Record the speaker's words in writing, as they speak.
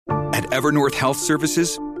At Evernorth Health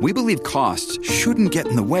Services, we believe costs shouldn't get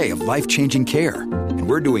in the way of life-changing care, and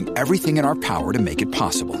we're doing everything in our power to make it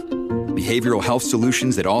possible. Behavioral health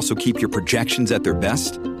solutions that also keep your projections at their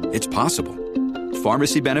best? It's possible.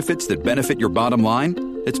 Pharmacy benefits that benefit your bottom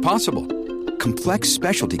line? It's possible. Complex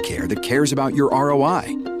specialty care that cares about your ROI?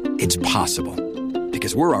 It's possible.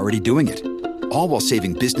 Because we're already doing it. All while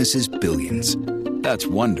saving businesses billions. That's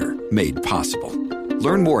Wonder made possible.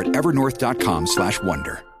 Learn more at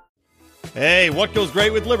evernorth.com/wonder. Hey, what goes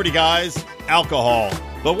great with Liberty, guys? Alcohol.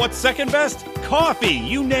 But what's second best? Coffee.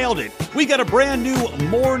 You nailed it. We got a brand new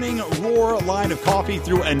Morning Roar line of coffee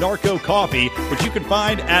through Anarco Coffee, which you can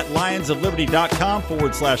find at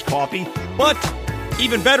lionsofliberty.com/coffee. But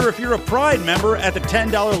even better, if you're a Pride member at the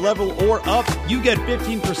 $10 level or up, you get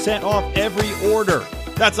 15% off every order.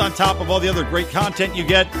 That's on top of all the other great content you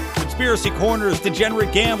get. Conspiracy Corners,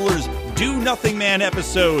 Degenerate Gamblers, Do Nothing Man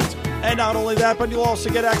episodes. And not only that, but you'll also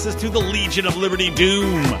get access to the Legion of Liberty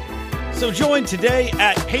Doom. So join today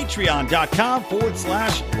at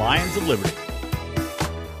patreon.com/Lions of Liberty.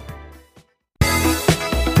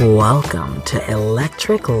 Welcome to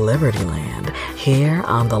Electric Liberty Land, here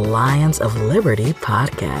on the Lions of Liberty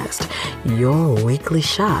podcast, your weekly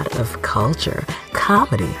shot of culture,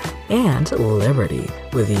 comedy, and liberty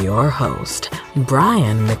with your host,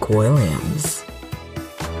 Brian McWilliams.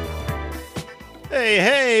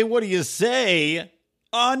 Hey, what do you say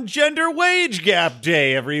on Gender Wage Gap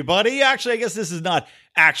Day, everybody? Actually, I guess this is not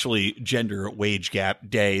actually Gender Wage Gap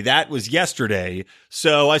Day. That was yesterday.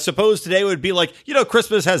 So I suppose today would be like,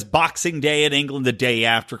 Christmas has Boxing Day in England the day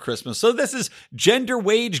after Christmas. So this is Gender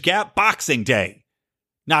Wage Gap Boxing Day.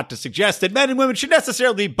 Not to suggest that men and women should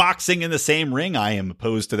necessarily be boxing in the same ring. I am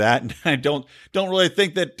opposed to that. And I don't really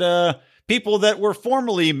think that people that were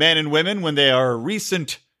formerly men and women, when they are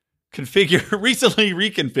recently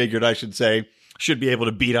reconfigured, I should say, should be able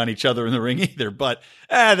to beat on each other in the ring either, but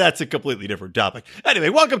that's a completely different topic. Anyway,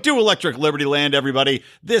 welcome to Electric Liberty Land, everybody.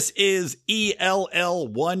 This is ELL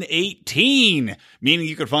 118, meaning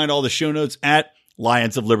you can find all the show notes at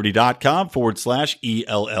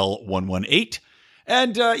lionsofliberty.com/ELL 118.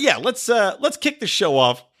 And let's kick the show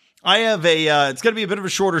off. I have it's going to be a bit of a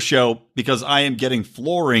shorter show because I am getting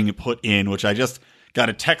flooring put in, which I just got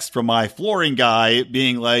a text from my flooring guy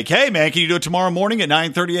being like, hey, man, can you do it tomorrow morning at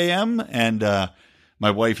 9:30 a.m.? And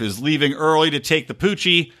my wife is leaving early to take the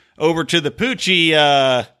Poochie over to the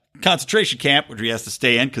Poochie concentration camp, which he has to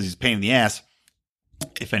stay in because he's a pain in the ass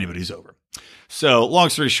if anybody's over. So long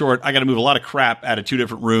story short, I got to move a lot of crap out of 2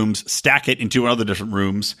 different rooms, stack it in 2 other different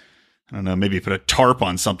rooms. I don't know, maybe put a tarp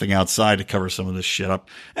on something outside to cover some of this shit up.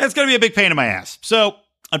 And it's going to be a big pain in my ass. So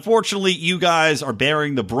unfortunately, you guys are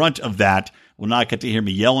bearing the brunt of that. Will not get to hear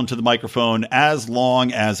me yell into the microphone as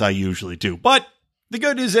long as I usually do. But the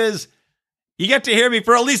good news is you get to hear me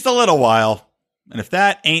for at least a little while. And if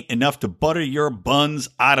that ain't enough to butter your buns,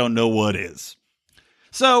 I don't know what is.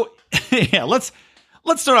 So, yeah, let's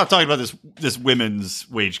start off talking about this women's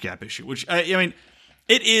wage gap issue, which, I mean,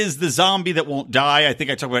 it is the zombie that won't die. I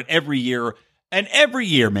think I talk about it every year. And every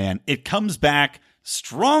year, man, it comes back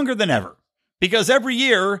stronger than ever. Because every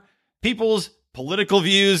year, people's political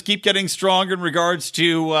views keep getting stronger in regards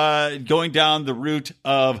to going down the route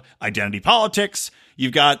of identity politics.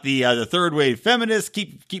 You've got the third wave feminists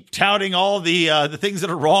keep touting all the things that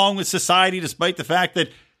are wrong with society, despite the fact that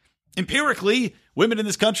empirically women in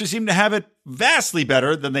this country seem to have it vastly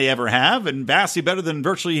better than they ever have, and vastly better than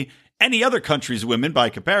virtually any other country's women by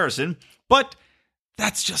comparison. But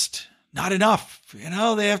that's just not enough.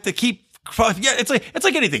 They have to keep. Yeah, it's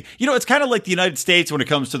like anything. It's kind of like the United States when it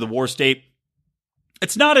comes to the war state.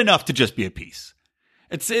 It's not enough to just be at peace.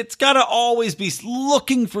 It's got to always be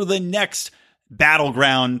looking for the next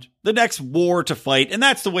battleground, the next war to fight. And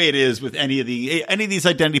that's the way it is with any of these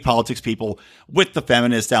identity politics people, with the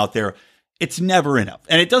feminists out there. It's never enough.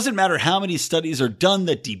 And it doesn't matter how many studies are done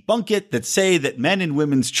that debunk it, that say that men and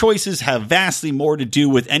women's choices have vastly more to do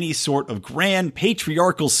with any sort of grand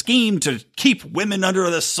patriarchal scheme to keep women under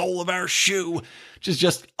the sole of our shoe, which is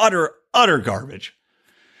just utter garbage.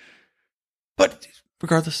 But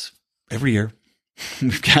regardless, every year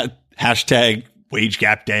we've got hashtag wage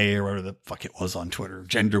gap day or whatever the fuck it was on Twitter,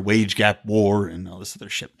 gender wage gap war and all this other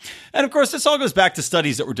shit. And of course, this all goes back to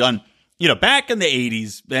studies that were done, back in the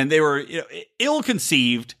 80s, and they were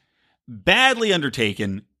ill-conceived, badly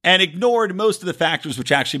undertaken, and ignored most of the factors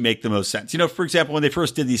which actually make the most sense. For example, when they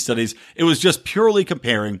first did these studies, it was just purely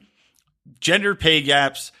comparing gender pay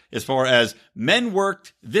gaps as far as men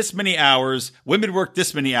worked this many hours, women worked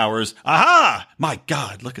this many hours. Aha! My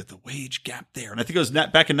God, look at the wage gap there. And I think it was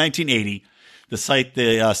back in 1980, the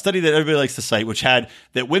study that everybody likes to cite, which had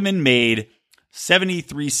that women made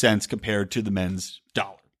 73 cents compared to the men's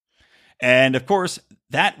dollar. And of course,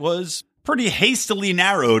 that was pretty hastily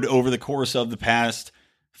narrowed over the course of the past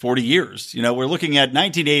 40 years. You know, we're looking at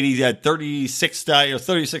 1980 at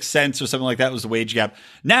 36 cents or something like that was the wage gap.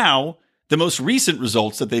 Now, the most recent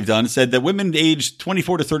results that they've done said that women aged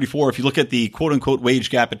 24 to 34, if you look at the quote unquote wage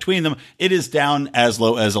gap between them, it is down as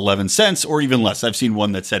low as 11 cents or even less. I've seen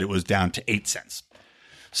one that said it was down to 8 cents.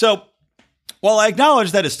 So while I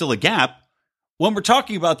acknowledge that is still a gap, when we're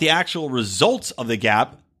talking about the actual results of the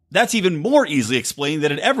gap, that's even more easily explained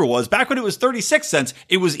than it ever was. Back when it was 36 cents,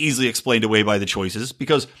 it was easily explained away by the choices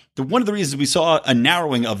because one of the reasons we saw a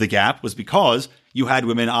narrowing of the gap was because you had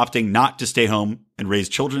women opting not to stay home and raise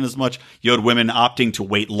children as much. You had women opting to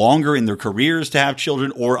wait longer in their careers to have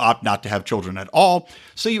children or opt not to have children at all.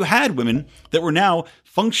 So you had women that were now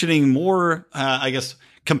functioning more,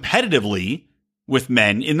 competitively with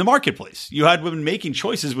men in the marketplace. You had women making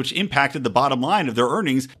choices which impacted the bottom line of their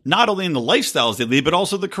earnings, not only in the lifestyles they lead, but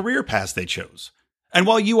also the career paths they chose. And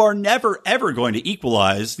while you are never, ever going to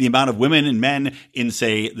equalize the amount of women and men in,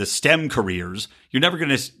 say, the STEM careers, you're never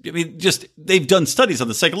going to, they've done studies on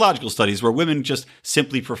the psychological studies where women just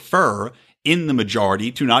simply prefer in the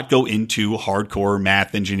majority to not go into hardcore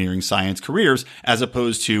math, engineering, science careers, as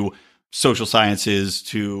opposed to social sciences,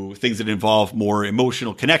 to things that involve more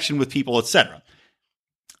emotional connection with people, etc.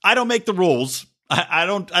 I don't make the rules. I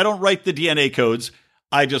don't write the DNA codes.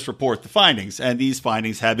 I just report the findings. And these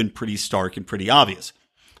findings have been pretty stark and pretty obvious.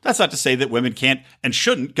 That's not to say that women can't and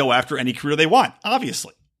shouldn't go after any career they want,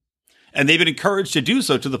 obviously. And they've been encouraged to do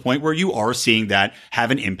so to the point where you are seeing that have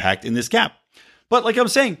an impact in this gap. But like I'm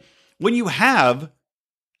saying, when you have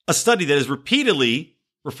a study that is repeatedly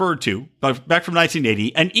referred to back from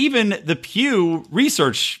 1980, and even the Pew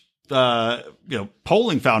Research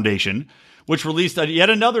polling foundation, which released yet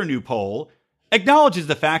another new poll, acknowledges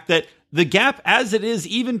the fact that the gap as it is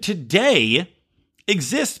even today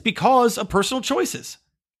exists because of personal choices.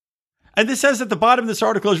 And this says at the bottom of this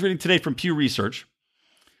article I was reading today from Pew Research.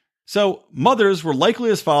 So mothers were likely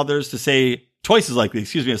as fathers to say, twice as likely,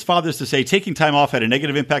 as fathers to say taking time off had a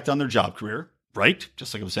negative impact on their job career. Right?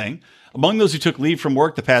 Just like I was saying. Among those who took leave from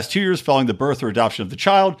work the past 2 years following the birth or adoption of the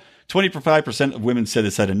child, 25% of women said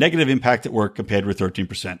this had a negative impact at work compared with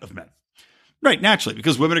 13% of men. Right, naturally,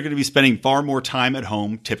 because women are going to be spending far more time at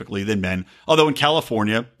home typically than men. Although in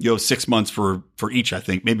California, you have 6 months for each, I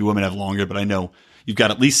think. Maybe women have longer, but I know you've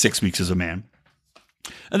got at least 6 weeks as a man.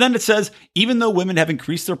 And then it says, even though women have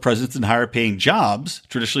increased their presence in higher paying jobs,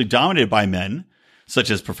 traditionally dominated by men, such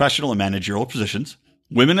as professional and managerial positions,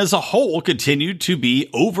 women as a whole continue to be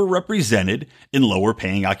overrepresented in lower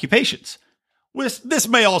paying occupations. This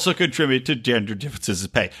may also contribute to gender differences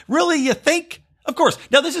in pay. Really, you think? Of course.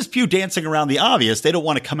 Now, this is Pew dancing around the obvious. They don't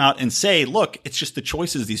want to come out and say, look, it's just the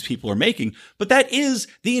choices these people are making. But that is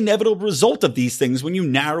the inevitable result of these things when you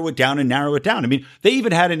narrow it down and narrow it down. I mean, they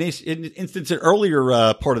even had an instance, an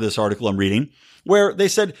earlier part of this article I'm reading, where they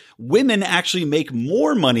said women actually make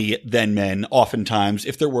more money than men oftentimes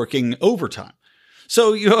if they're working overtime.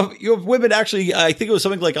 So you have women actually, I think it was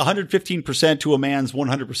something like 115% to a man's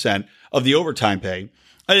 100% of the overtime pay.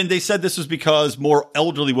 And they said this was because more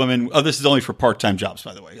elderly women, this is only for part-time jobs,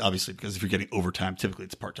 by the way, obviously, because if you're getting overtime, typically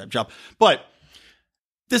it's a part-time job. But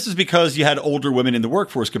this is because you had older women in the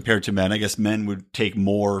workforce compared to men. I guess men would take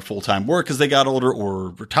more full-time work as they got older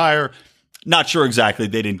or retire. Not sure exactly.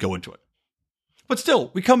 They didn't go into it. But still,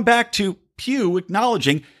 we come back to Pew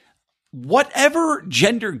acknowledging whatever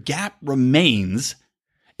gender gap remains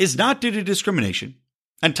is not due to discrimination.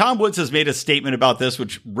 And Tom Woods has made a statement about this,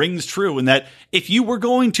 which rings true in that if you were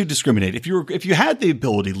going to discriminate, if you had the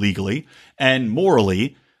ability legally and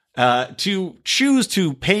morally to choose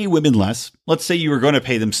to pay women less, let's say you were going to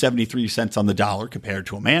pay them 73 cents on the dollar compared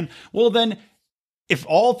to a man, well then, if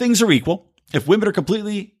all things are equal, if women are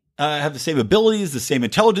completely have the same abilities, the same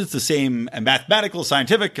intelligence, the same mathematical,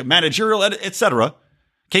 scientific, managerial, etc.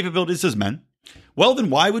 capabilities as men, well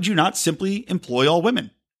then why would you not simply employ all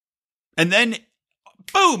women? And then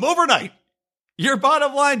boom, overnight, your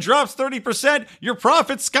bottom line drops 30%, your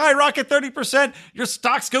profits skyrocket 30%, your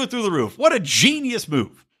stocks go through the roof. What a genius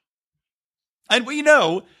move. And we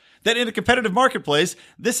know that in a competitive marketplace,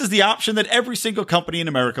 this is the option that every single company in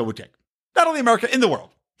America would take. Not only America, in the world.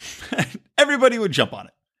 Everybody would jump on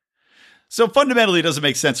it. So fundamentally, it doesn't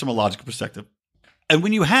make sense from a logical perspective. And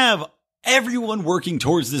when you have everyone working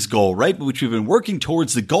towards this goal, right? Which we've been working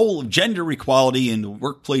towards the goal of gender equality in the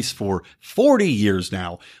workplace for 40 years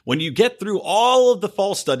now. When you get through all of the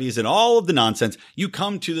false studies and all of the nonsense, you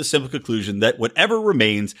come to the simple conclusion that whatever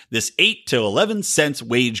remains, this 8 to 11 cents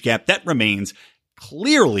wage gap that remains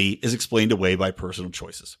clearly is explained away by personal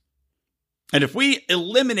choices. And if we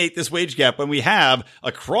eliminate this wage gap when we have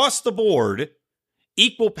across the board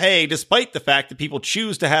equal pay, despite the fact that people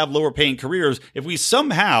choose to have lower paying careers, if we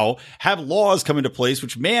somehow have laws come into place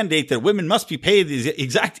which mandate that women must be paid the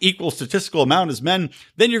exact equal statistical amount as men,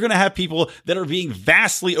 then you're going to have people that are being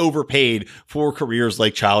vastly overpaid for careers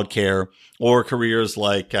like childcare or careers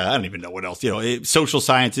like, I don't even know what else, social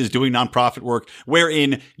sciences, doing nonprofit work,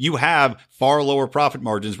 wherein you have far lower profit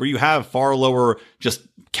margins, where you have far lower just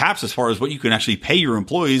caps as far as what you can actually pay your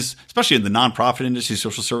employees, especially in the nonprofit industry,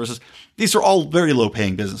 social services. These are all very low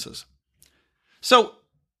paying businesses. So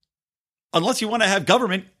unless you want to have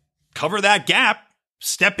government cover that gap,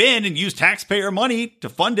 step in and use taxpayer money to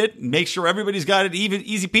fund it and make sure everybody's got it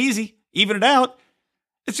easy peasy, even it out,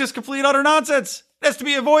 it's just complete utter nonsense. It has to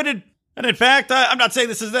be avoided. And in fact, I'm not saying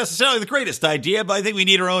this is necessarily the greatest idea, but I think we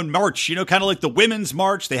need our own march, kind of like the Women's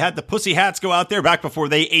March. They had the pussy hats go out there back before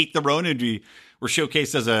they ate their own and were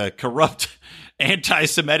showcased as a corrupt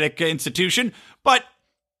anti-Semitic institution. But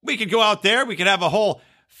we could go out there. We could have a whole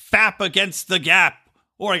FAP against the gap,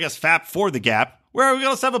 or I guess FAP for the gap, where we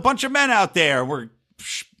just have a bunch of men out there. We're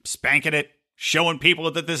spanking it, showing people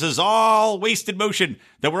that this is all wasted motion,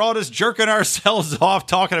 that we're all just jerking ourselves off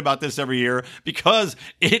talking about this every year because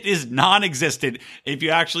it is non-existent if you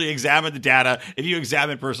actually examine the data, if you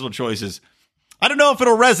examine personal choices. I don't know if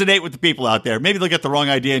it'll resonate with the people out there. Maybe they'll get the wrong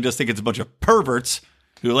idea and just think it's a bunch of perverts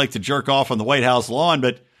who like to jerk off on the White House lawn,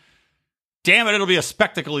 but damn it, it'll be a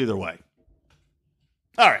spectacle either way.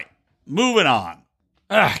 All right, moving on.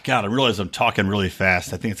 God, I realize I'm talking really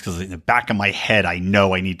fast. I think it's because in the back of my head, I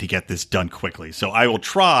know I need to get this done quickly. So I will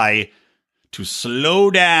try to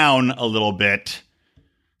slow down a little bit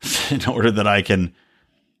in order that I can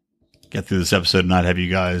get through this episode and not have you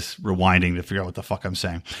guys rewinding to figure out what the fuck I'm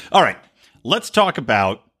saying. All right, let's talk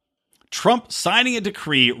about Trump signing a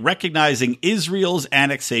decree recognizing Israel's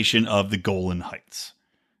annexation of the Golan Heights.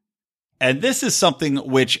 And this is something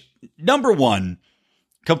which, number one,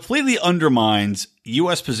 completely undermines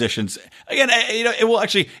U.S. positions. Again,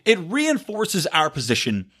 it reinforces our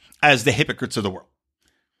position as the hypocrites of the world.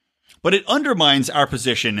 But it undermines our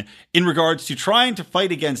position in regards to trying to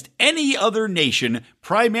fight against any other nation,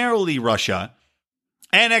 primarily Russia,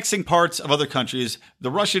 annexing parts of other countries.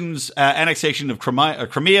 The Russians' annexation of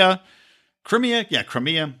Crimea.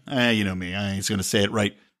 You know me, I ain't going to say it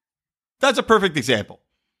right. That's a perfect example.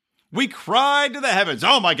 We cried to the heavens,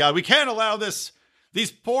 oh my God, we can't allow this.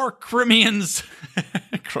 These poor Crimeans,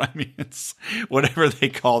 whatever they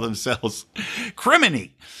call themselves,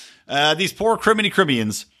 Criminy. These poor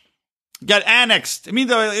Crimeans got annexed. I mean,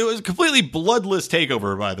 it was a completely bloodless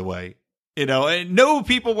takeover, by the way. And no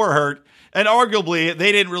people were hurt. And arguably,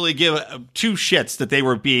 they didn't really give two shits that they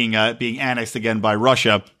were being annexed again by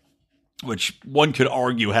Russia, which one could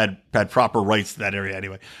argue had proper rights to that area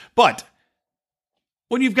anyway. But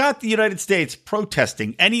when you've got the United States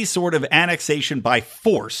protesting any sort of annexation by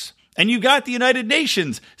force, and you've got the United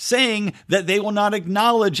Nations saying that they will not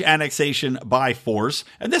acknowledge annexation by force,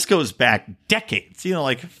 and this goes back decades,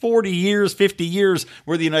 like 40 years, 50 years,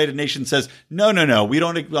 where the United Nations says, no, we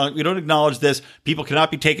don't acknowledge this. People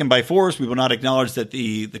cannot be taken by force. We will not acknowledge that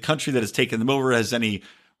the country that has taken them over has any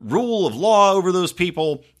rule of law over those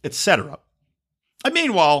people, etc. And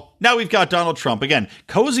meanwhile, now we've got Donald Trump, again,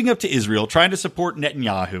 cozying up to Israel, trying to support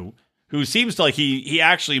Netanyahu, who seems like he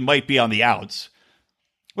actually might be on the outs.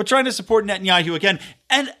 But trying to support Netanyahu again,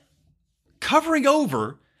 and covering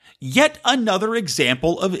over yet another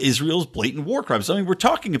example of Israel's blatant war crimes. I mean, we're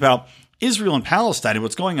talking about Israel and Palestine and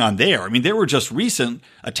what's going on there. I mean, there were just recent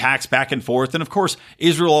attacks back and forth. And of course,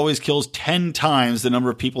 Israel always kills 10 times the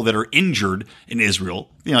number of people that are injured in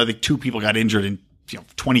Israel. I think 2 people got injured and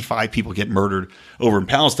 25 people get murdered over in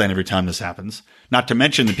Palestine every time this happens. Not to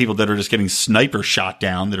mention the people that are just getting sniper shot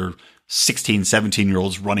down that are 16,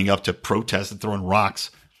 17-year-olds running up to protest and throwing rocks.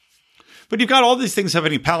 But you've got all these things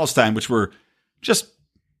happening in Palestine, which we're just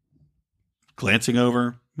glancing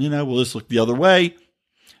over. We'll just look the other way.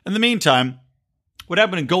 In the meantime, what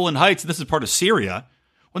happened in Golan Heights, and this is part of Syria,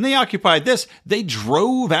 when they occupied this, they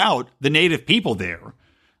drove out the native people there.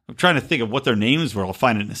 I'm trying to think of what their names were. I'll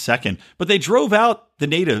find it in a second. But they drove out the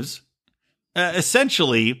natives,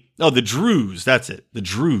 the Druze. That's it, the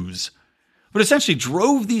Druze. But essentially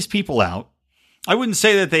drove these people out. I wouldn't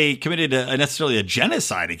say that they committed necessarily a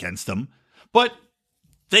genocide against them, but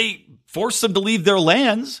they forced them to leave their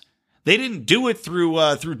lands. They didn't do it through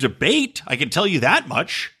debate. I can tell you that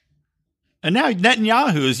much. And now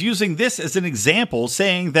Netanyahu is using this as an example,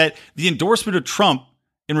 saying that the endorsement of Trump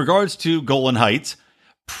in regards to Golan Heights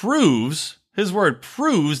proves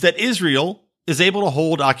that Israel is able to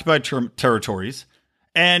hold occupied territories.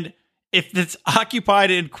 And if it's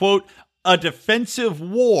occupied in, quote, a defensive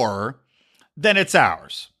war, then it's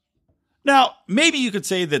ours. Now, maybe you could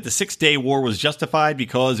say that the 6-Day War was justified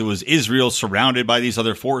because it was Israel surrounded by these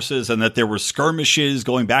other forces and that there were skirmishes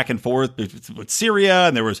going back and forth with Syria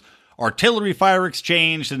and there was artillery fire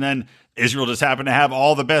exchanged and then Israel just happened to have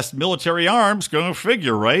all the best military arms, go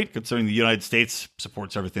figure, right? Considering the United States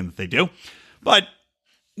supports everything that they do. But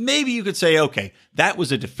maybe you could say, okay, that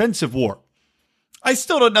was a defensive war. I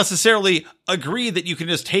still don't necessarily agree that you can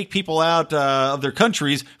just take people out of their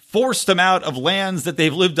countries, force them out of lands that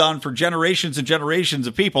they've lived on for generations and generations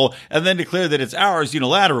of people, and then declare that it's ours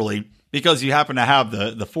unilaterally because you happen to have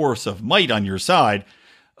the force of might on your side.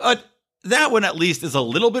 That one at least is a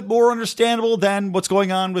little bit more understandable than what's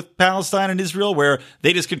going on with Palestine and Israel, where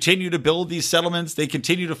they just continue to build these settlements. They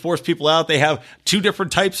continue to force people out. They have two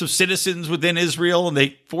different types of citizens within Israel, and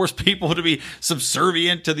they force people to be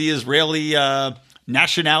subservient to the Israeli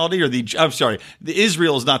nationality, or the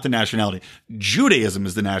Israel is not the nationality. Judaism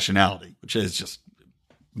is the nationality, which is just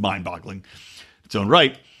mind-boggling in its own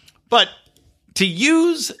right. But to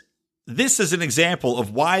use this as an example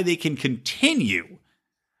of why they can continue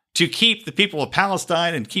to keep the people of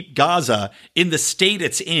Palestine and keep Gaza in the state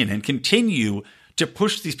it's in and continue to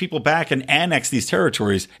push these people back and annex these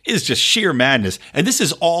territories is just sheer madness. And this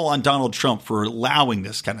is all on Donald Trump for allowing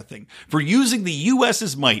this kind of thing, for using the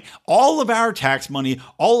U.S.'s might, all of our tax money,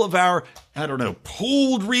 all of our,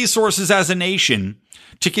 pooled resources as a nation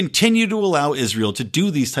to continue to allow Israel to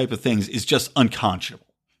do these type of things is just unconscionable.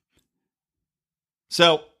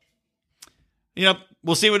 So,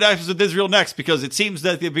 we'll see what happens with Israel next, because it seems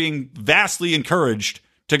that they're being vastly encouraged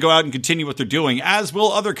to go out and continue what they're doing, as will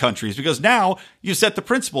other countries, because now you set the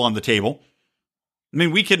principle on the table. I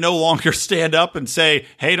mean, we can no longer stand up and say,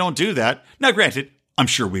 hey, don't do that. Now, granted, I'm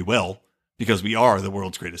sure we will, because we are the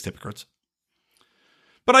world's greatest hypocrites.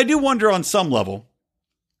 But I do wonder on some level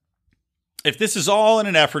if this is all in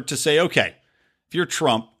an effort to say, okay, if you're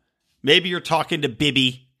Trump, maybe you're talking to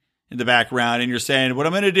Bibi in the background and you're saying, what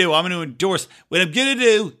I'm going to do, I'm going to endorse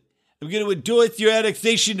your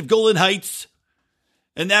annexation of Golan Heights.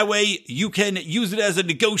 And that way you can use it as a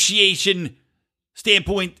negotiation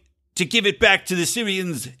standpoint to give it back to the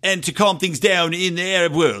Syrians and to calm things down in the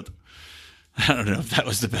Arab world. I don't know if that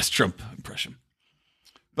was the best Trump impression.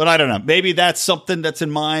 But I don't know. Maybe that's something that's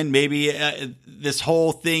in mind. Maybe this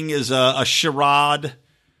whole thing is a charade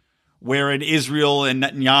wherein Israel and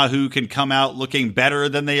Netanyahu can come out looking better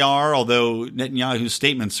than they are, although Netanyahu's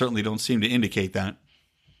statements certainly don't seem to indicate that.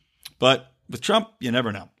 But with Trump, you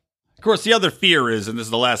never know. Of course, the other fear is, and this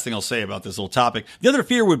is the last thing I'll say about this little topic, the other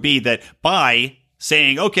fear would be that by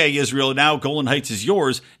saying, okay, Israel, now Golan Heights is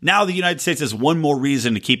yours, now the United States has one more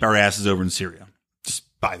reason to keep our asses over in Syria. Just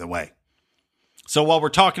by the way. So while we're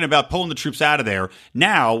talking about pulling the troops out of there,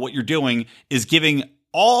 now what you're doing is giving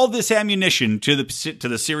all this ammunition to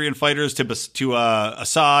the Syrian fighters, to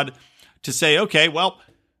Assad, to say, okay, well,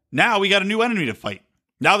 now we got a new enemy to fight.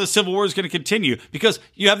 Now the civil war is going to continue because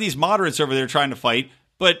you have these moderates over there trying to fight,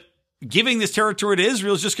 but giving this territory to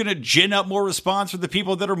Israel is just going to gin up more response for the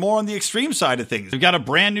people that are more on the extreme side of things. We've got a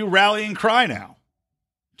brand new rallying cry now.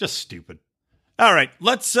 Just stupid. All right,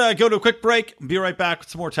 let's go to a quick break and be right back with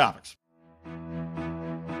some more topics.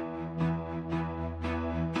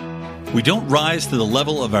 We don't rise to the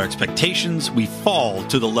level of our expectations, we fall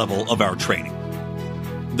to the level of our training.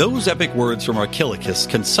 Those epic words from Archilochus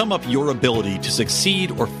can sum up your ability to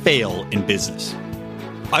succeed or fail in business.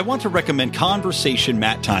 I want to recommend Conversation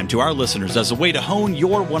Mat Time to our listeners as a way to hone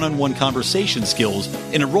your one-on-one conversation skills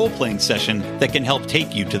in a role-playing session that can help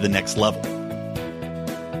take you to the next level.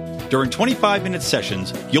 During 25-minute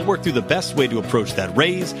sessions, you'll work through the best way to approach that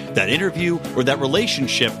raise, that interview, or that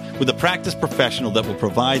relationship with a practiced professional that will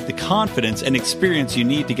provide the confidence and experience you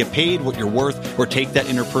need to get paid what you're worth or take that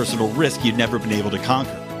interpersonal risk you've never been able to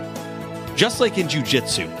conquer. Just like in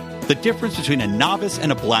jiu-jitsu, the difference between a novice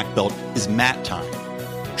and a black belt is mat time.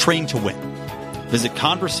 Train to win. Visit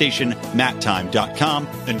conversationmattime.com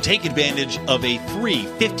and take advantage of a free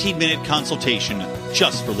 15-minute consultation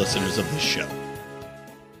just for listeners of this show.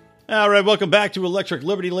 All right, welcome back to Electric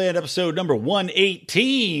Liberty Land, episode number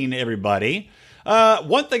 118, everybody.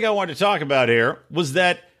 One thing I wanted to talk about here was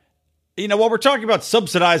that, while we're talking about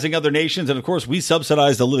subsidizing other nations, and of course we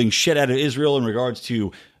subsidize the living shit out of Israel in regards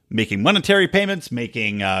to making monetary payments,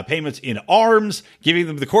 making payments in arms, giving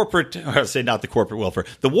them the corporate, or I say not the corporate welfare,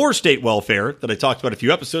 the war state welfare that I talked about a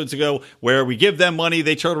few episodes ago, where we give them money,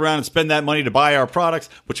 they turn around and spend that money to buy our products,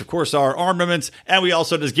 which of course are armaments, and we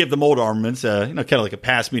also just give them old armaments, kind of like a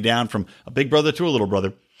pass me down from a big brother to a little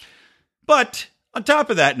brother. But on top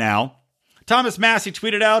of that now, Thomas Massie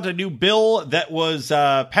tweeted out a new bill that was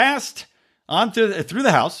passed through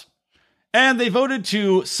the House. And they voted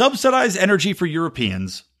to subsidize energy for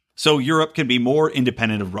Europeans so Europe can be more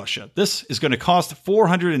independent of Russia. This is going to cost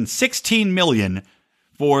 $416 million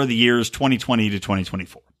for the years 2020 to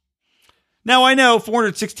 2024. Now, I know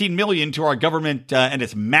 $416 million to our government and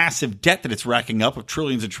its massive debt that it's racking up of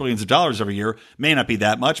trillions and trillions of dollars every year may not be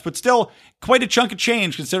that much, but still quite a chunk of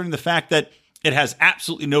change considering the fact that it has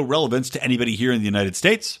absolutely no relevance to anybody here in the United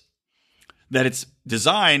States. That its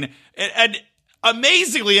design, and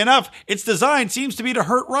amazingly enough, its design seems to be to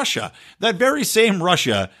hurt Russia. That very same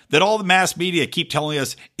Russia that all the mass media keep telling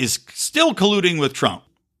us is still colluding with Trump.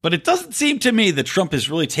 But it doesn't seem to me that Trump is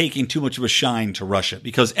really taking too much of a shine to Russia,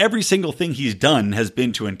 because every single thing he's done has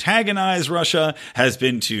been to antagonize Russia, has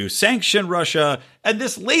been to sanction Russia. And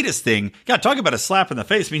this latest thing, God, talk about a slap in the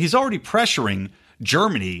face. I mean, he's already pressuring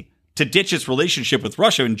Germany to ditch its relationship with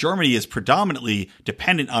Russia. And Germany is predominantly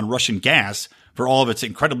dependent on Russian gas for all of its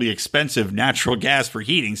incredibly expensive natural gas for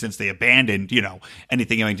heating since they abandoned,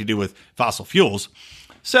 anything having to do with fossil fuels.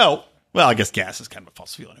 So, well, I guess gas is kind of a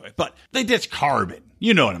fossil fuel anyway, but they ditched carbon.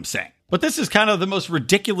 You know what I'm saying. But this is kind of the most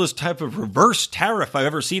ridiculous type of reverse tariff I've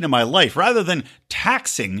ever seen in my life. Rather than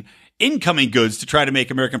taxing incoming goods to try to make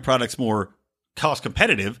American products more cost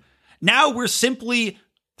competitive, now we're simply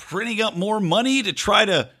printing up more money to try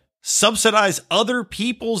to subsidize other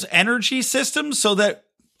people's energy systems so that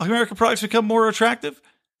American products become more attractive.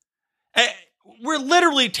 We're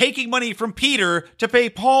literally taking money from Peter to pay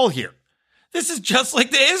Paul here. This is just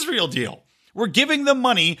like the Israel deal. We're giving them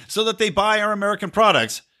money so that they buy our American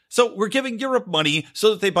products. So we're giving Europe money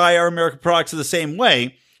so that they buy our American products in the same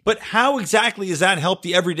way. But how exactly does that help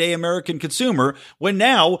the everyday American consumer when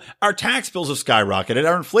now our tax bills have skyrocketed,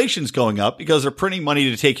 our inflation's going up because they're printing money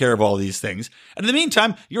to take care of all these things. And in the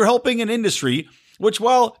meantime, you're helping an industry which,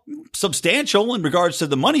 while substantial in regards to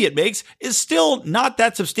the money it makes, is still not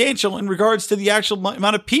that substantial in regards to the actual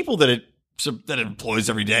amount of people that it employs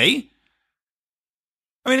every day.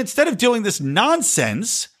 I mean, instead of doing this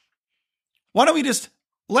nonsense, why don't we just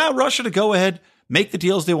allow Russia to go ahead, make the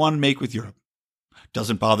deals they want to make with Europe?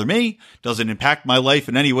 Doesn't bother me, doesn't impact my life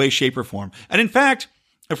in any way, shape, or form. And in fact,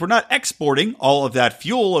 if we're not exporting all of that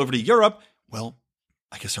fuel over to Europe, well,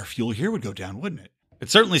 I guess our fuel here would go down, wouldn't it? It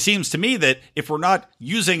certainly seems to me that if we're not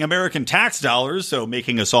using American tax dollars, so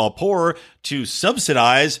making us all poor, to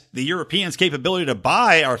subsidize the Europeans' capability to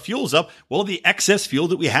buy our fuels up, well, the excess fuel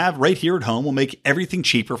that we have right here at home will make everything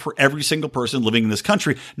cheaper for every single person living in this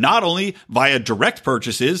country, not only via direct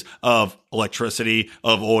purchases of electricity,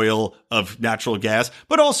 of oil, of natural gas,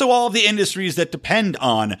 but also all of the industries that depend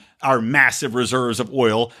on our massive reserves of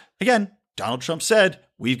oil. Again, Donald Trump said,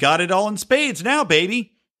 we've got it all in spades now,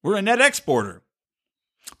 baby. We're a net exporter.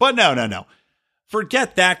 But no.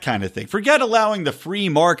 Forget that kind of thing. Forget allowing the free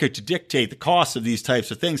market to dictate the cost of these types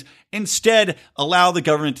of things. Instead, allow the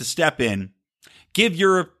government to step in, give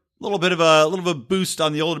Europe a little bit of a boost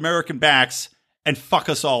on the old American backs, and fuck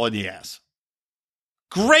us all in the ass.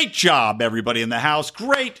 Great job, everybody in the House.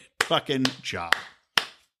 Great fucking job.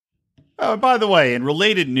 Oh, by the way, in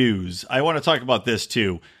related news, I want to talk about this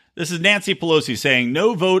too. This is Nancy Pelosi saying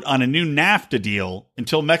no vote on a new NAFTA deal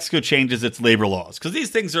until Mexico changes its labor laws. Because these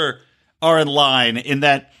things are in line in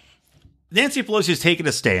that Nancy Pelosi has taken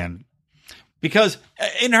a stand. Because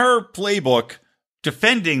in her playbook,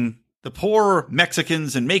 defending the poor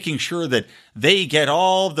Mexicans and making sure that they get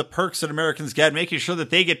all the perks that Americans get, making sure that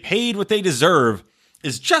they get paid what they deserve,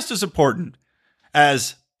 is just as important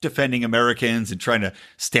as defending Americans and trying to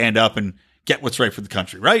stand up and get what's right for the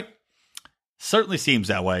country, right? Certainly seems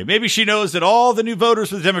that way. Maybe she knows that all the new voters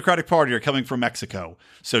for the Democratic Party are coming from Mexico,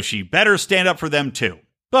 so she better stand up for them too.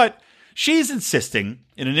 But she's insisting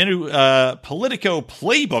in a new Politico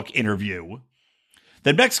Playbook interview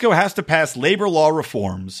that Mexico has to pass labor law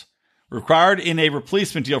reforms required in a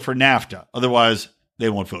replacement deal for NAFTA. Otherwise,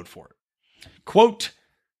 they won't vote for it. Quote,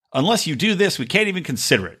 unless you do this, we can't even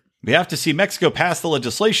consider it. We have to see Mexico pass the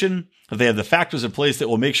legislation, that they have the factors in place that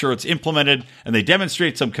will make sure it's implemented, and they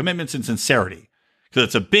demonstrate some commitments and sincerity. Because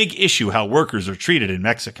it's a big issue how workers are treated in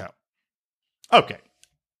Mexico. Okay.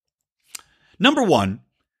 Number one,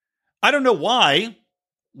 I don't know why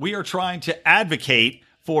we are trying to advocate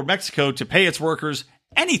for Mexico to pay its workers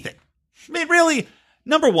anything. I mean, really,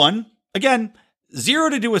 number one, again, zero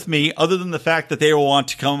to do with me other than the fact that they will want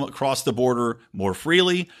to come across the border more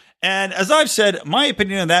freely. And as I've said, my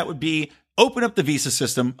opinion on that would be open up the visa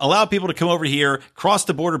system, allow people to come over here, cross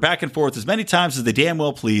the border back and forth as many times as they damn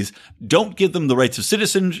well please. Don't give them the rights of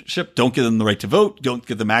citizenship. Don't give them the right to vote. Don't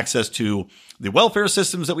give them access to the welfare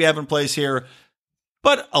systems that we have in place here.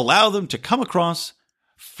 But allow them to come across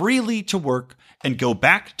freely to work and go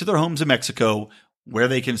back to their homes in Mexico where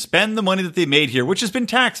they can spend the money that they made here, which has been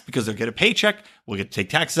taxed because they'll get a paycheck, we'll get to take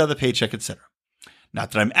taxes out of the paycheck, etc.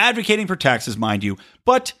 Not that I'm advocating for taxes, mind you,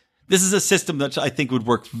 but this is a system that I think would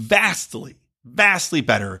work vastly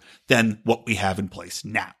better than what we have in place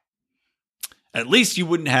now. At least you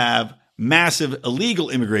wouldn't have massive illegal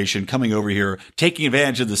immigration coming over here, taking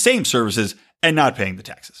advantage of the same services and not paying the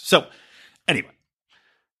taxes. So anyway,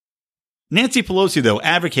 Nancy Pelosi, though,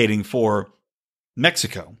 advocating for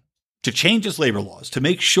Mexico to change its labor laws to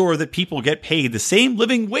make sure that people get paid the same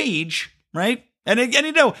living wage, right? And again,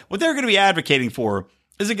 you know, what they're going to be advocating for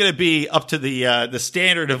isn't going to be up to the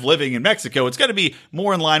standard of living in Mexico. It's going to be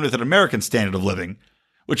more in line with an American standard of living,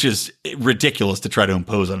 which is ridiculous to try to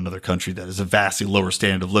impose on another country that is a vastly lower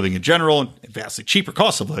standard of living in general and vastly cheaper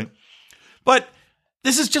cost of living. But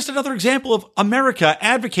this is just another example of America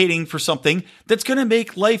advocating for something that's going to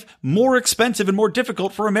make life more expensive and more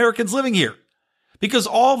difficult for Americans living here. Because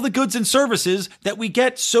all of the goods and services that we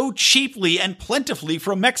get so cheaply and plentifully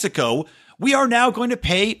from Mexico, we are now going to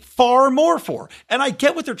pay far more for. And I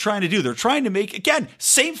get what they're trying to do. They're trying to make, again,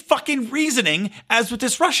 same fucking reasoning as with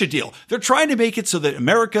this Russia deal. They're trying to make it so that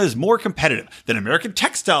America is more competitive, that American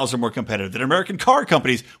textiles are more competitive, that American car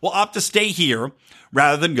companies will opt to stay here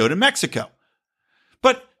rather than go to Mexico.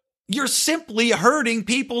 But you're simply hurting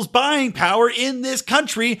people's buying power in this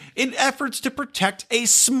country in efforts to protect a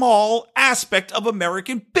small aspect of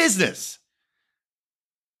American business.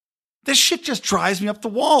 This shit just drives me up the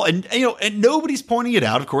wall. And, you know, and nobody's pointing it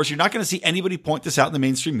out. Of course, you're not going to see anybody point this out in the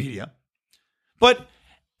mainstream media. But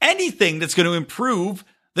anything that's going to improve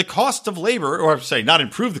the cost of labor, or I'm saying not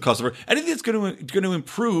improve the cost of labor, anything that's going to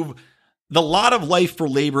improve the lot of life for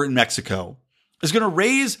labor in Mexico is going to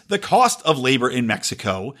raise the cost of labor in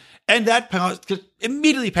Mexico, and that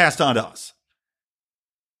immediately passed on to us.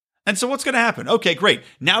 And so what's going to happen? Okay, great.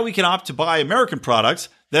 Now we can opt to buy American products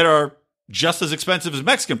that are just as expensive as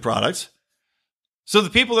Mexican products. So the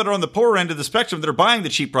people that are on the poorer end of the spectrum that are buying the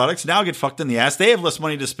cheap products now get fucked in the ass. They have less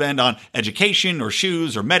money to spend on education or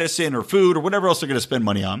shoes or medicine or food or whatever else they're going to spend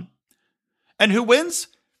money on. And who wins?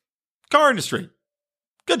 Car industry.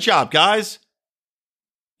 Good job, guys.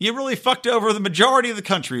 You really fucked over the majority of the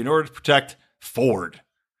country in order to protect Ford.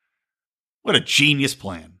 What a genius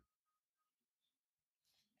plan.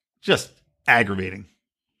 Just aggravating.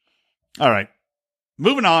 All right.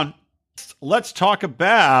 Moving on. Let's talk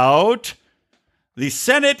about the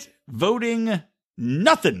Senate voting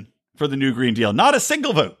nothing for the new Green Deal. Not a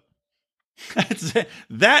single vote. It's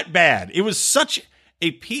that bad. It was such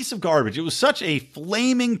a piece of garbage. It was such a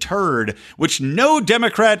flaming turd, which no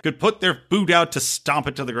Democrat could put their boot out to stomp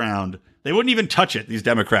it to the ground. They wouldn't even touch it, these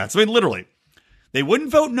Democrats. I mean, literally. They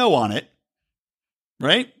wouldn't vote no on it,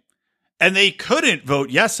 right? And they couldn't vote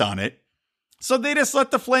yes on it. So they just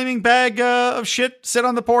let the flaming bag of shit sit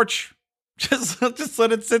on the porch. Just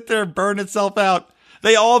let it sit there and burn itself out.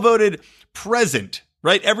 They all voted present,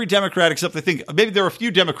 right? Every Democrat, except I think maybe there were a few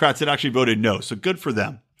Democrats that actually voted no. So good for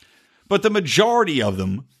them. But the majority of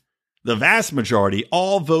them, the vast majority,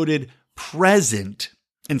 all voted present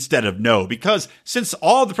instead of no. Because since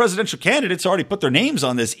all the presidential candidates already put their names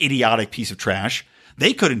on this idiotic piece of trash,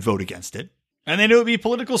 they couldn't vote against it. And they knew it would be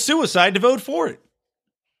political suicide to vote for it.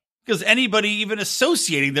 Because anybody even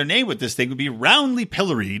associating their name with this thing would be roundly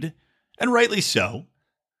pilloried, and rightly so,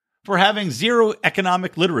 for having zero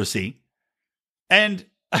economic literacy and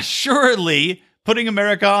assuredly putting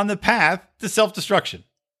America on the path to self-destruction.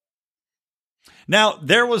 Now,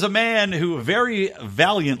 there was a man who very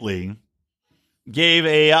valiantly gave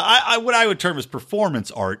what I would term as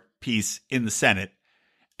performance art piece in the Senate,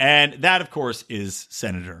 and that, of course, is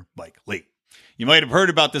Senator Mike Lee. You might have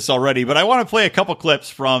heard about this already, but I want to play a couple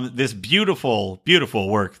clips from this beautiful, beautiful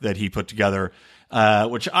work that he put together,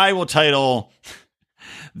 which I will title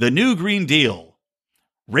The New Green Deal,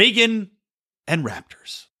 Reagan and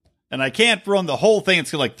Raptors. And I can't run the whole thing.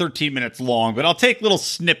 It's like 13 minutes long, but I'll take little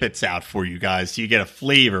snippets out for you guys so you get a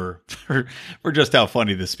flavor for just how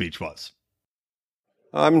funny this speech was.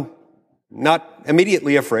 I'm not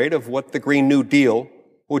immediately afraid of what the Green New Deal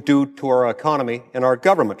would do to our economy and our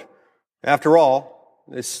government. After all,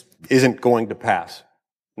 this isn't going to pass.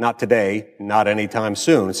 Not today, not anytime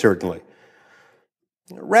soon, certainly.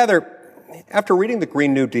 Rather, after reading the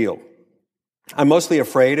Green New Deal, I'm mostly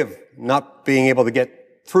afraid of not being able to get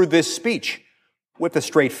through this speech with a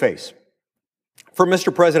straight face. For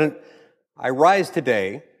Mr. President, I rise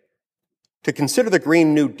today to consider the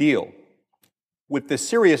Green New Deal with the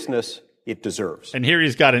seriousness it deserves. And here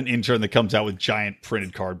he's got an intern that comes out with giant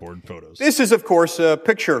printed cardboard photos. This is, of course, a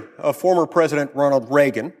picture of former President Ronald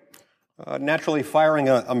Reagan naturally firing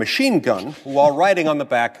a machine gun while riding on the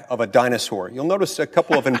back of a dinosaur. You'll notice a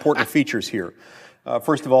couple of important features here.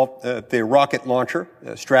 First of all, the rocket launcher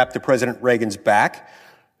strapped to President Reagan's back,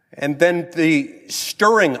 and then the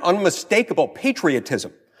stirring, unmistakable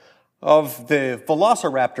patriotism of the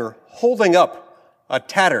Velociraptor holding up a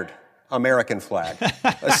tattered American flag,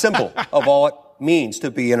 a symbol of all it means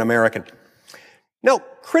to be an American. Now,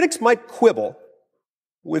 critics might quibble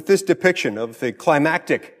with this depiction of the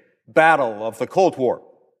climactic battle of the Cold War,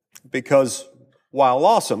 because while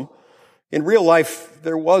awesome, in real life,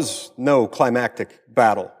 there was no climactic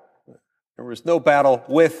battle. There was no battle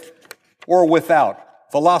with or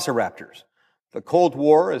without velociraptors. The Cold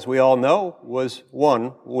War, as we all know, was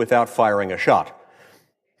won without firing a shot.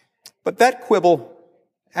 But that quibble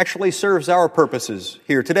actually serves our purposes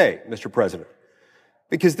here today, Mr. President,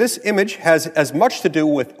 because this image has as much to do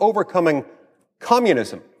with overcoming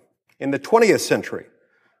communism in the 20th century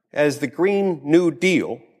as the Green New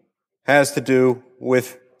Deal has to do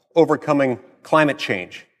with overcoming climate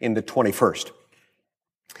change in the 21st.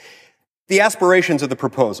 The aspirations of the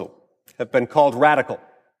proposal have been called radical.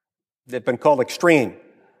 They've been called extreme.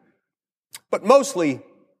 But mostly,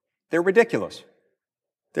 they're ridiculous.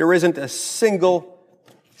 There isn't a single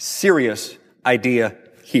serious idea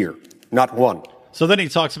here. Not one. So then he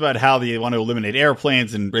talks about how they want to eliminate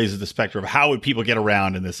airplanes and raises the specter of how would people get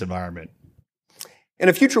around in this environment. In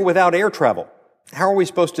a future without air travel, how are we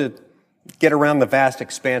supposed to get around the vast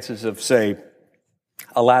expanses of, say,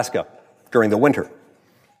 Alaska during the winter?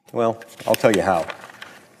 Well, I'll tell you how.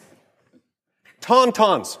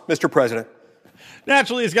 Tauntauns, Mr. President.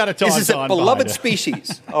 Naturally, he's got a tauntaun. This is a beloved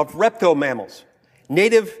species of reptomammals,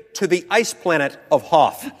 native to the ice planet of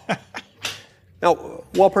Hoth. Now,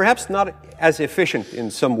 while perhaps not as efficient in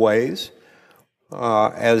some ways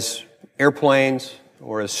as airplanes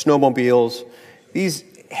or as snowmobiles, these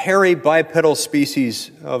hairy bipedal species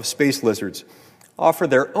of space lizards offer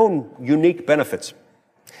their own unique benefits.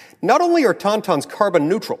 Not only are tauntauns carbon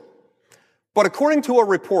neutral, but according to a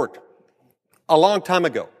report a long time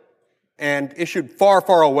ago and issued far,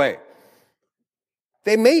 far away,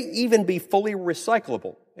 they may even be fully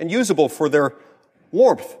recyclable and usable for their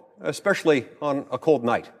warmth, especially on a cold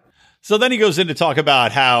night. So then he goes in to talk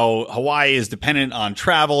about how Hawaii is dependent on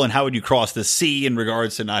travel and how would you cross the sea in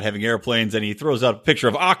regards to not having airplanes. And he throws out a picture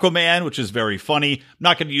of Aquaman, which is very funny. I'm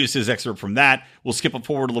not going to use his excerpt from that. We'll skip it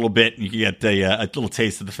forward a little bit and you can get a little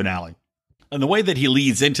taste of the finale. And the way that he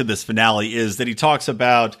leads into this finale is that he talks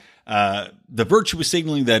about the virtuous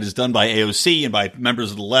signaling that is done by AOC and by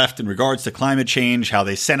members of the left in regards to climate change, how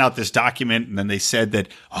they sent out this document and then they said that,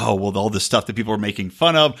 oh, well, all this stuff that people are making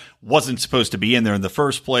fun of wasn't supposed to be in there in the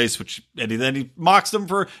first place, and then he mocks them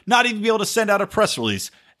for not even being able to send out a press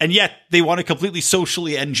release. And yet they want to completely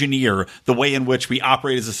socially engineer the way in which we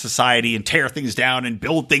operate as a society and tear things down and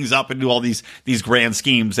build things up and do all these grand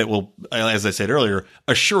schemes that will, as I said earlier,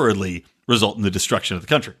 assuredly result in the destruction of the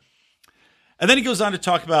country. And then he goes on to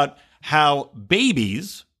talk about how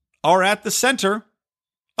babies are at the center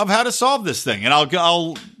of how to solve this thing. And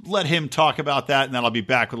I'll let him talk about that, and then I'll be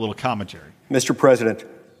back with a little commentary. Mr. President,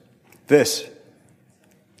 this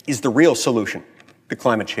is the real solution to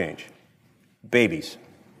climate change. Babies.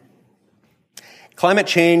 Climate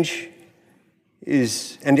change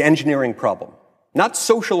is an engineering problem. Not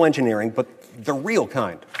social engineering, but the real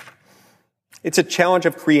kind. It's a challenge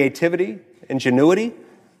of creativity, ingenuity,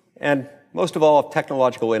 and most of all, of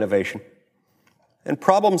technological innovation. And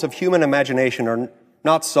problems of human imagination are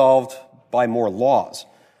not solved by more laws.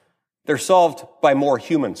 They're solved by more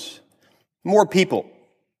humans. More people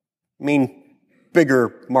mean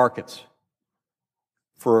bigger markets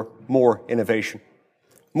for more innovation.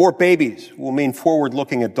 More babies will mean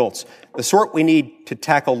forward-looking adults, the sort we need to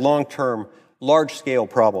tackle long-term, large-scale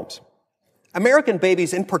problems. American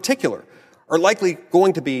babies in particular are likely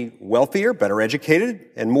going to be wealthier, better educated,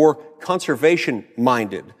 and more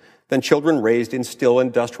conservation-minded than children raised in still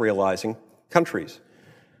industrializing countries.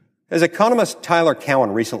 As economist Tyler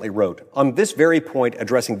Cowen recently wrote on this very point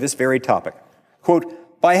addressing this very topic,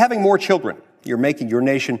 quote, by having more children, you're making your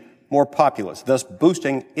nation more populous, thus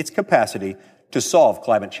boosting its capacity to solve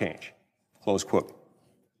climate change, close quote.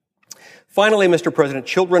 Finally, Mr. President,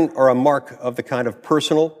 children are a mark of the kind of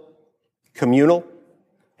personal, communal,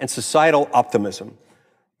 and societal optimism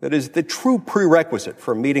that is the true prerequisite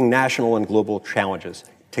for meeting national and global challenges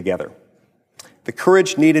together. The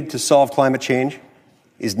courage needed to solve climate change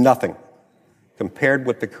is nothing compared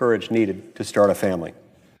with the courage needed to start a family.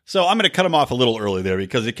 So I'm going to cut him off a little early there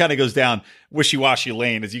because it kind of goes down wishy-washy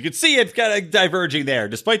lane. As you can see, it's kind of diverging there,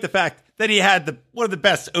 despite the fact that he had one of the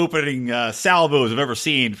best opening salvos I've ever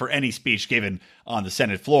seen for any speech given on the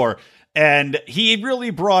Senate floor. And he really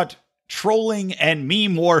brought trolling and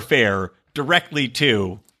meme warfare directly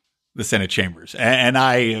to the Senate chambers. And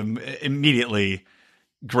I am immediately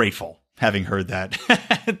grateful having heard that.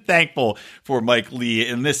 Thankful for Mike Lee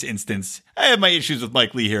in this instance. I have my issues with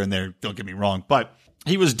Mike Lee here and there, don't get me wrong, but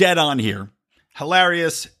he was dead on here.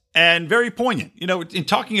 Hilarious and very poignant. You know, in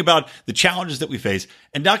talking about the challenges that we face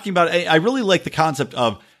and talking about, I really like the concept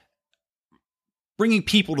of bringing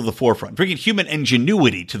people to the forefront, bringing human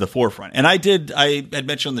ingenuity to the forefront. And I had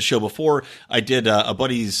mentioned on the show before, I did a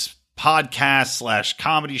buddy's podcast /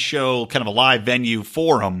 comedy show, kind of a live venue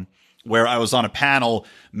forum where I was on a panel,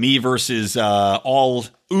 me versus all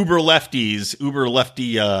uber lefty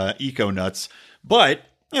eco nuts. But,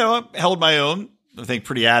 you know, I held my own, I think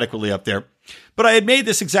pretty adequately up there. But I had made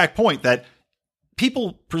this exact point that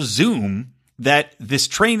people presume that this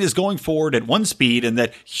train is going forward at one speed and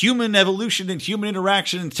that human evolution and human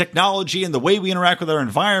interaction and technology and the way we interact with our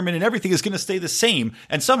environment and everything is going to stay the same.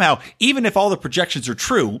 And somehow, even if all the projections are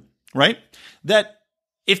true, right, that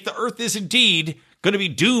if the Earth is indeed going to be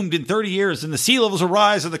doomed in 30 years and the sea levels will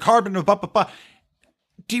rise and the carbon,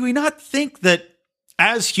 do we not think that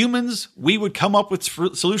as humans, we would come up with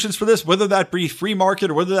solutions for this, whether that be free market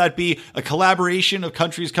or whether that be a collaboration of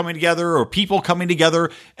countries coming together or people coming together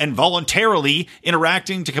and voluntarily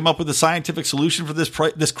interacting to come up with a scientific solution for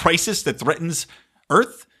this crisis that threatens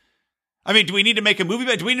Earth? I mean, do we need to make a movie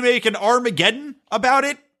about it? Do we need to make an Armageddon about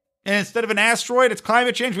it? And instead of an asteroid, it's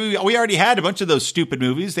climate change. We already had a bunch of those stupid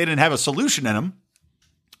movies. They didn't have a solution in them,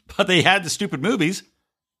 but they had the stupid movies.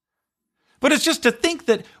 But it's just to think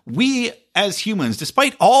that we as humans,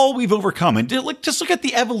 despite all we've overcome, and just look at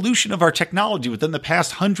the evolution of our technology within the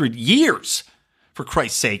past 100 years, for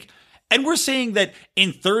Christ's sake. And we're saying that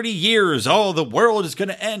in 30 years, the world is going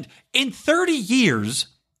to end. In 30 years,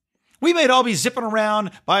 we might all be zipping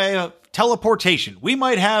around by teleportation. We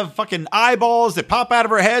might have fucking eyeballs that pop out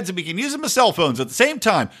of our heads and we can use them as cell phones at the same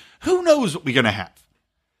time. Who knows what we're going to have?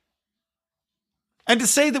 And to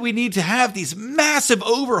say that we need to have these massive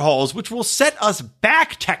overhauls, which will set us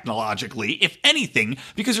back technologically, if anything,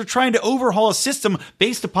 because we're trying to overhaul a system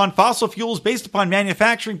based upon fossil fuels, based upon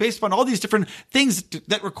manufacturing, based upon all these different things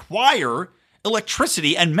that require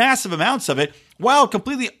electricity and massive amounts of it, while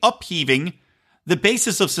completely upheaving the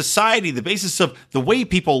basis of society, the basis of the way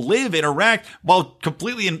people live, interact, while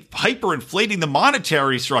completely hyperinflating the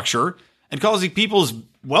monetary structure and causing people's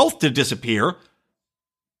wealth to disappear.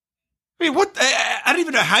 I mean, I don't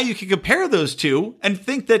even know how you can compare those two and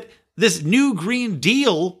think that this new Green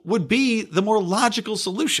Deal would be the more logical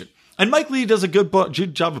solution. And Mike Lee does a good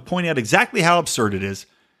job of pointing out exactly how absurd it is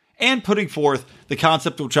and putting forth the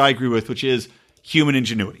concept which I agree with, which is human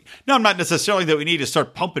ingenuity. Now, I'm not necessarily that we need to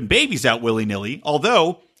start pumping babies out willy-nilly,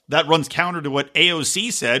 although that runs counter to what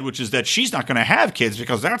AOC said, which is that she's not going to have kids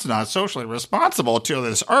because that's not socially responsible to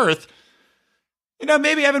this Earth. You know,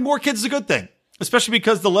 maybe having more kids is a good thing, especially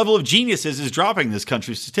because the level of geniuses is dropping in this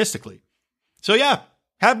country statistically. So yeah,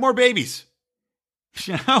 have more babies.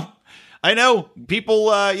 You know, I know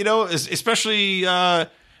people, especially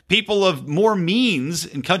people of more means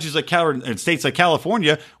in countries like in states like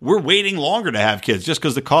California, we're waiting longer to have kids just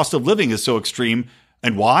because the cost of living is so extreme.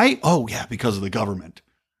 And why? Oh yeah, because of the government.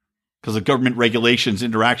 Because of government regulations,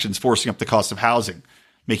 interactions, forcing up the cost of housing,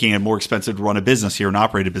 making it more expensive to run a business here and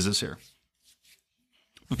operate a business here.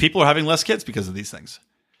 But people are having less kids because of these things.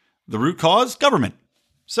 The root cause? Government.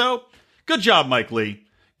 So, good job, Mike Lee.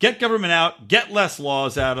 Get government out. Get less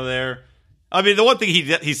laws out of there. I mean, the one thing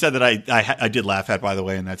he said that I did laugh at, by the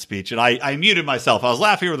way, in that speech, and I muted myself. I was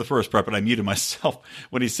laughing over the first part, but I muted myself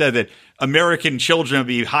when he said that American children would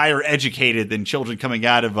be higher educated than children coming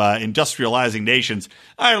out of industrializing nations.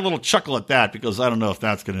 I had a little chuckle at that because I don't know if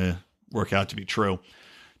that's going to work out to be true.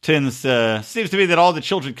 Seems to be that all the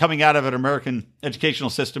children coming out of an American educational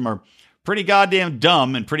system are pretty goddamn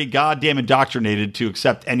dumb and pretty goddamn indoctrinated to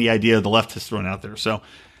accept any idea the left has thrown out there. So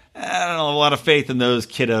I don't have a lot of faith in those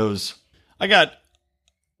kiddos. I got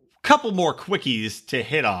a couple more quickies to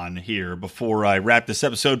hit on here before I wrap this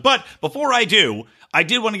episode. But before I do, I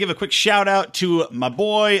did want to give a quick shout out to my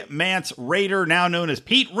boy, Mance Rayder, now known as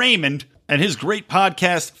Pete Raymond, and his great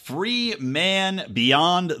podcast, Free Man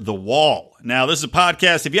Beyond the Wall. Now, this is a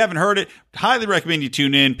podcast, if you haven't heard it, highly recommend you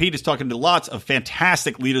tune in. Pete is talking to lots of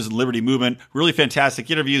fantastic leaders in the liberty movement, really fantastic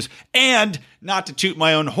interviews, and not to toot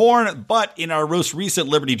my own horn, but in our most recent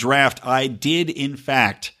Liberty draft, I did, in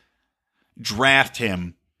fact, draft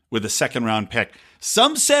him with a second-round pick.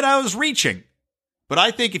 Some said I was reaching, but I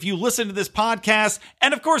think if you listen to this podcast,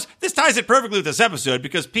 and of course, this ties it perfectly with this episode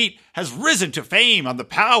because Pete has risen to fame on the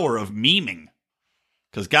power of memeing.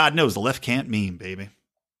 Because God knows the left can't meme, baby.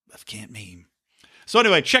 Left can't meme. So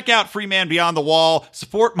anyway, check out Free Man Beyond the Wall.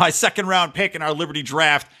 Support my second round pick in our Liberty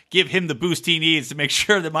draft. Give him the boost he needs to make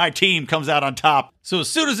sure that my team comes out on top. So as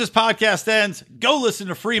soon as this podcast ends, go listen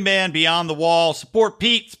to Free Man Beyond the Wall. Support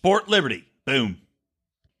Pete, support Liberty. Boom.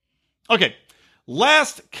 Okay,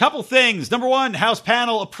 last couple things. Number one, House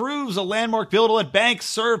panel approves a landmark bill to let banks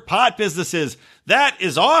serve pot businesses. That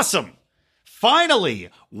is awesome. Finally,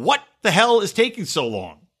 what the hell is taking so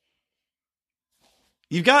long?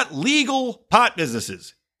 You've got legal pot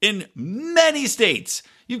businesses in many states.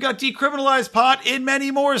 You've got decriminalized pot in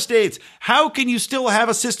many more states. How can you still have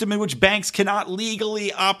a system in which banks cannot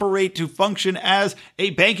legally operate to function as a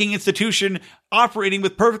banking institution operating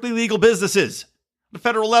with perfectly legal businesses at the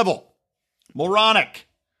federal level? Moronic.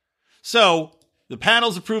 So the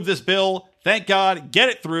panels approved this bill. Thank God. Get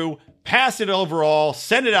it through. Pass it overall.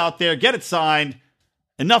 Send it out there. Get it signed.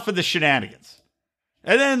 Enough of the shenanigans.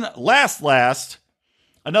 And then last,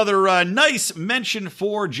 another nice mention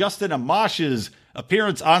for Justin Amash's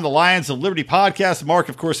appearance on the Lions of Liberty podcast. Mark,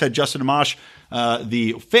 of course, had Justin Amash,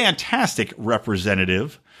 the fantastic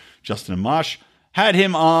representative, Justin Amash, had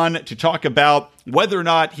him on to talk about whether or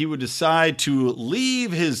not he would decide to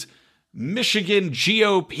leave his Michigan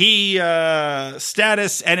GOP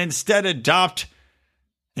status and instead adopt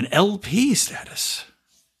an LP status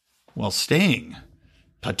while staying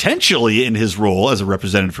potentially in his role as a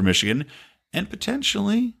representative for Michigan and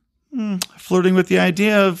potentially flirting with the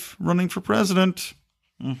idea of running for president.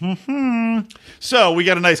 So we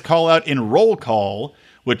got a nice call out in Roll Call,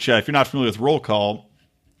 which if you're not familiar with Roll Call,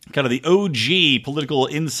 kind of the OG political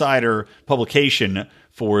insider publication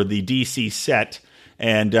for the DC set.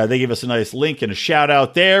 And they gave us a nice link and a shout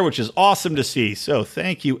out there, which is awesome to see. So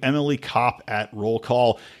thank you, Emily Kopp at Roll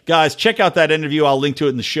Call. Guys, check out that interview. I'll link to it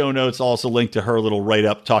in the show notes. I'll also link to her little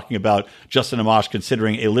write-up talking about Justin Amash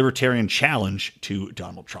considering a libertarian challenge to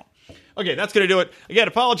Donald Trump. Okay, that's going to do it. Again,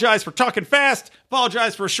 apologize for talking fast.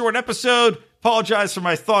 Apologize for a short episode. Apologize for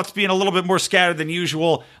my thoughts being a little bit more scattered than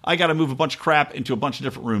usual. I got to move a bunch of crap into a bunch of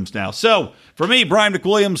different rooms now. So, for me, Brian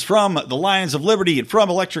McWilliams from the Lions of Liberty and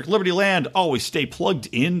from Electric Liberty Land, always stay plugged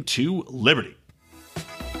into Liberty.